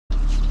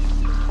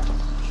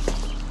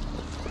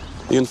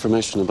The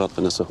information about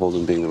Vanessa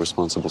Holden being the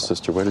responsible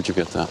sister, where did you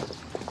get that?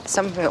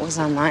 Some of it was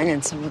online,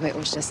 and some of it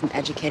was just an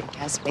educated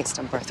guess based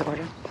on birth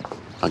order.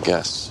 A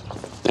guess.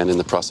 And in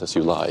the process,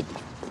 you lied.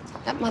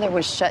 That mother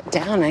was shut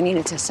down. I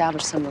needed to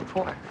establish some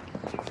rapport.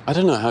 I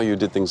don't know how you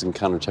did things in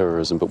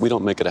counterterrorism, but we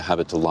don't make it a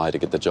habit to lie to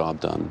get the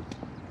job done.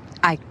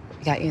 I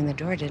got you in the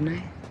door, didn't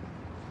I?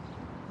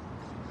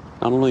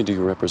 Not only do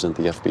you represent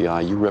the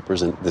FBI, you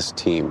represent this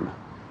team.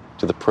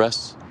 To the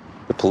press,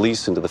 the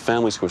police, and to the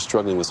families who are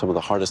struggling with some of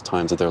the hardest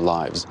times of their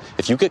lives.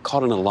 If you get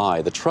caught in a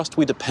lie, the trust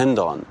we depend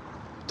on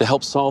to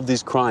help solve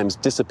these crimes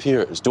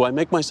disappears. Do I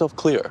make myself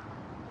clear?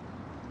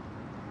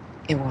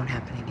 It won't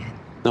happen again.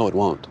 No, it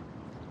won't.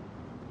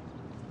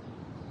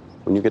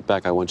 When you get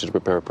back, I want you to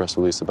prepare a press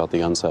release about the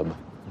unsub.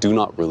 Do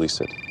not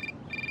release it.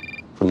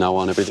 From now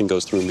on, everything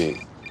goes through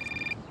me.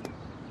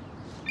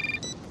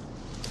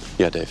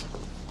 Yeah, Dave.